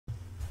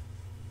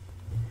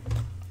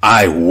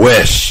I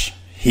wish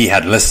he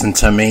had listened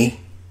to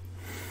me.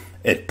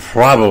 It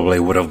probably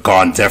would have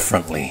gone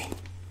differently.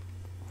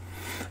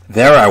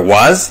 There I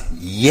was,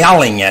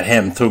 yelling at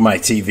him through my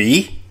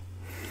TV.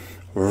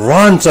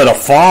 Run to the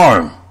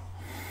farm.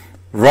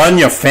 Run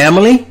your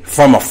family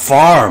from a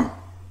farm.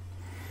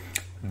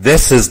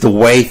 This is the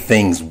way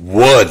things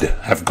would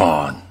have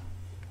gone.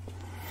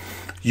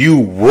 You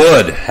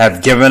would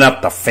have given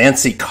up the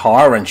fancy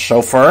car and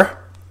chauffeur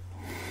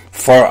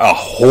for a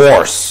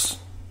horse.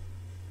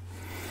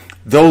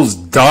 Those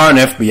darn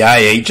FBI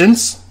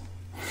agents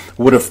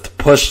would have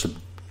pushed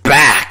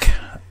back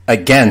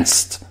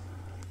against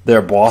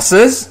their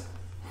bosses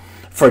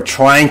for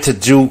trying to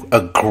do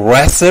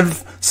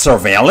aggressive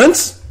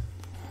surveillance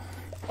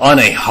on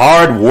a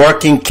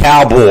hard-working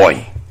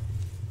cowboy.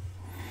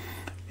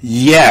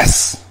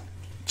 Yes,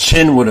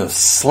 Chin would have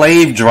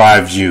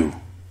slave-drived you,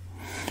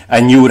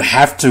 and you would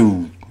have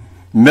to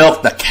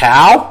milk the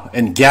cow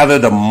and gather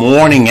the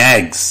morning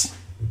eggs.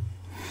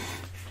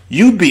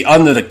 You'd be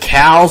under the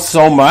cow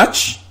so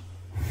much,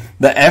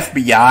 the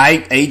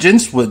FBI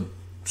agents would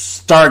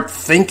start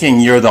thinking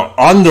you're the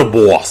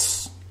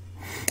underboss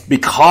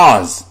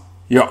because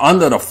you're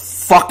under the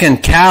fucking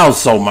cow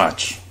so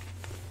much.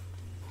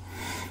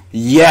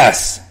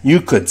 Yes,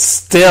 you could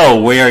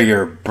still wear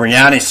your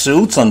biryani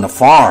suits on the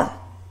farm.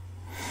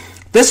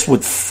 This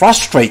would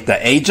frustrate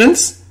the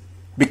agents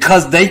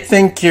because they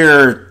think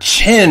you're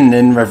Chin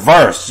in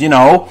reverse,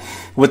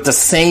 with the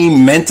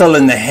same mental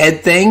in the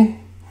head thing.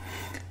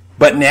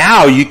 But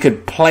now you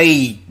can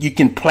play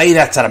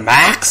that to the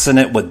max and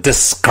it would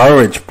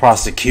discourage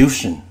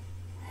prosecution.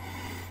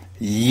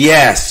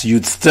 Yes,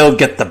 you'd still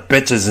get the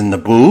bitches and the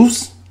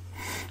booze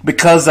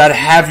because I'd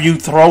have you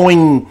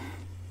throwing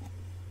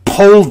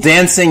pole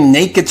dancing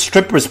naked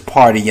strippers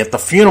party at the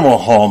funeral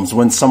homes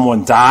when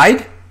someone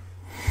died.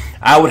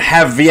 I would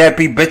have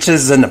VIP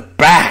bitches in the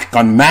back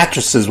on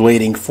mattresses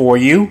waiting for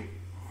you.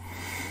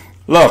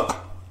 Look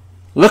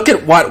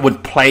at what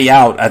would play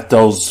out at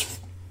those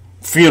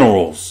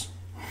funerals.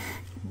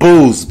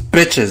 Booze,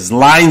 bitches,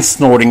 line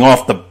snorting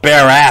off the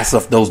bare ass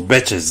of those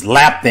bitches,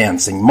 lap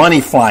dancing,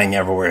 money flying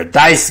everywhere,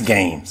 dice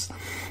games,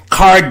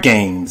 card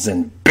games,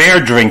 and beer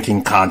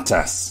drinking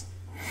contests.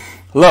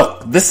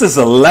 Look, this is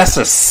a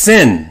lesser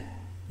sin,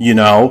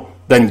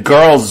 than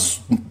girls,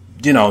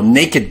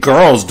 naked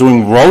girls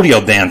doing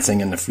rodeo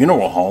dancing in the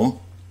funeral home.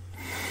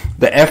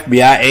 The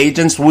FBI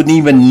agents wouldn't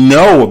even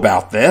know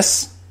about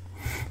this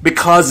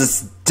because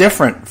it's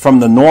different from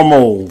the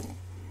normal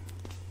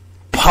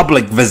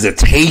public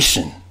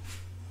visitation.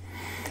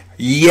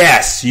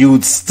 Yes,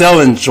 you'd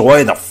still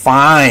enjoy the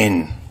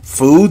fine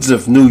foods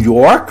of New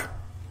York.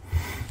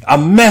 A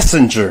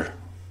messenger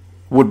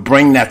would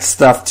bring that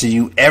stuff to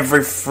you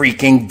every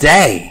freaking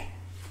day.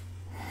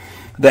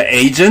 The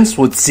agents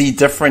would see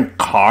different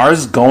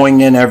cars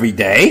going in every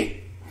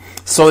day,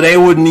 so they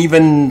wouldn't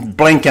even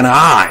blink an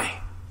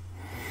eye.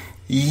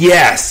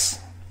 Yes,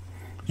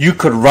 you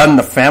could run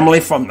the family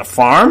from the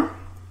farm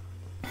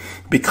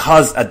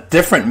because a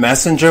different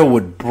messenger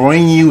would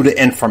bring you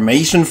the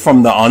information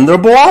from the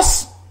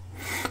underboss,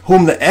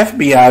 whom the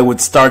FBI would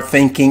start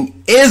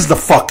thinking is the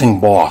fucking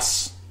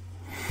boss.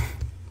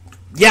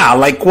 Yeah,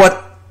 like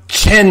what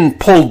Chin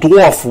pulled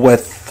off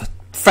with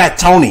Fat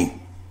Tony.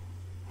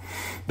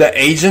 The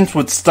agents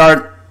would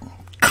start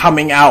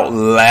coming out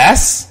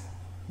less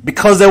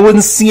because they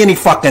wouldn't see any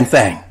fucking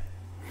thing.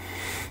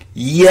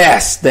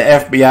 Yes, the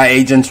FBI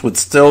agents would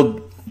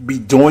still be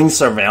doing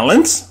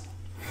surveillance,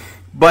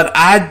 but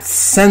I'd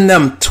send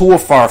them two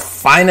of our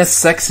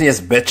finest,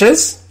 sexiest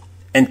bitches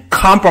and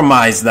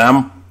compromise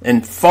them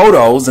in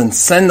photos and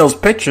send those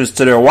pictures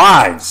to their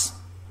wives.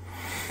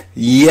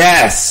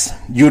 Yes,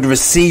 you'd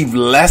receive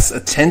less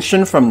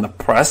attention from the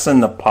press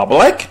and the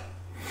public,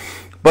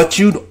 but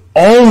you'd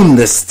own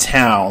this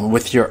town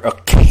with your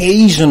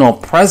occasional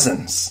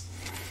presence.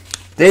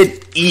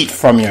 They'd eat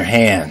from your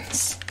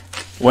hands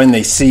when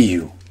they see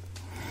you.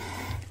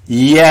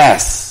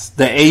 Yes,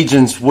 the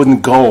agents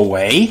wouldn't go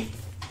away,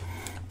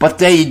 but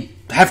they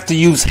have to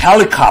use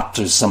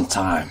helicopters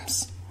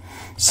sometimes.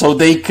 So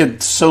they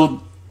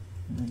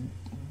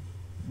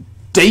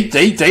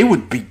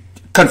would be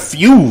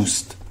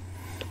confused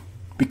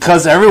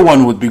because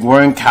everyone would be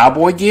wearing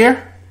cowboy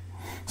gear.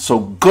 So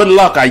good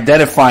luck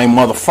identifying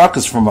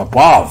motherfuckers from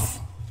above.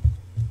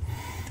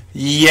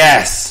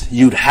 Yes,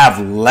 you'd have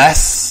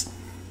less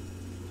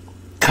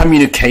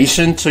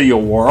communication to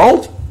your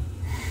world,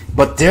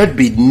 but there'd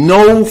be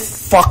no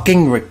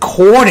fucking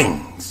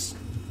recordings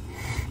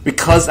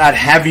because I'd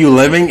have you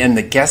living in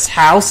the guest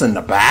house in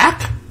the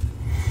back.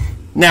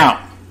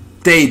 Now,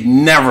 they'd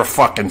never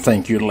fucking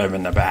think you'd live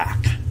in the back.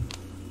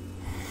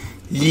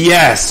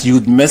 Yes,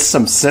 you'd miss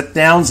some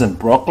sit-downs in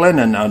Brooklyn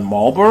and on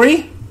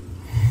Mulberry,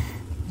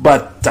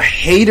 but the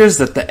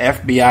haters at the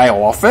FBI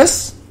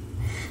office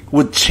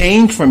would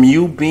change from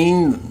you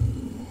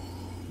being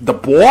the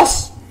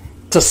boss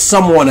to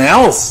someone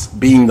else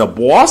being the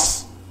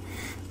boss,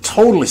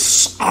 totally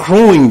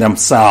screwing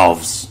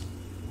themselves.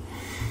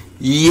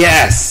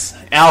 Yes,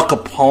 Al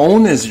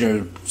Capone is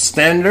your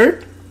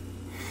standard.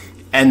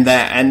 and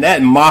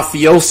that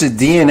mafioso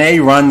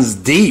DNA runs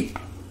deep.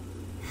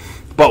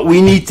 But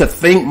we need to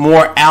think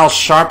more Al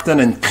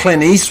Sharpton and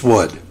Clint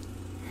Eastwood.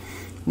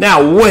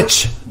 Now,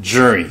 which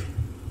jury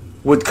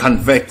would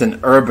convict an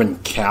urban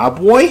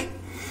cowboy?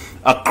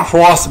 A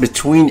cross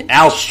between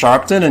Al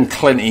Sharpton and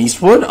Clint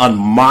Eastwood on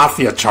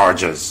mafia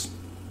charges.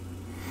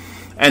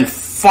 And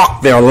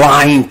fuck their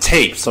lying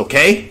tapes,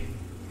 okay?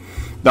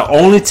 The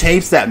only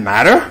tapes that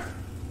matter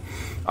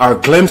are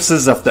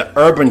glimpses of the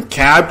urban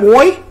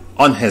cowboy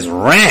on his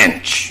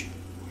ranch.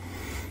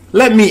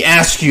 Let me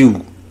ask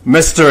you,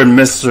 Mr. and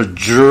Mr.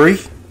 Jury,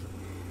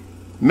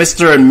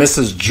 Mr. and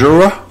Mrs.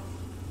 Juror,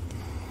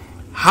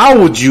 how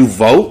would you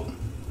vote?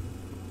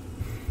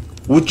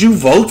 Would you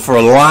vote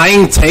for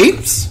lying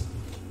tapes?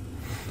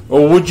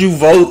 Or would you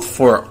vote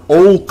for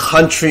old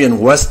country and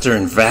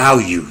western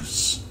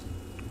values?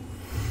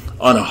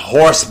 On a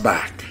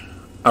horseback,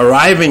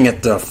 arriving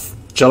at the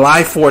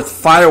July 4th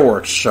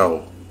fireworks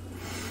show,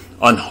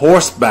 on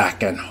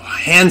horseback and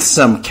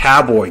handsome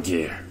cowboy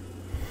gear.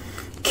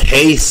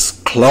 Case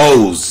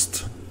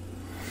closed.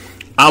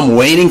 I'm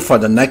waiting for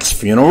the next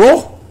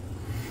funeral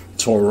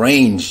to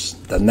arrange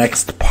the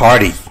next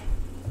party.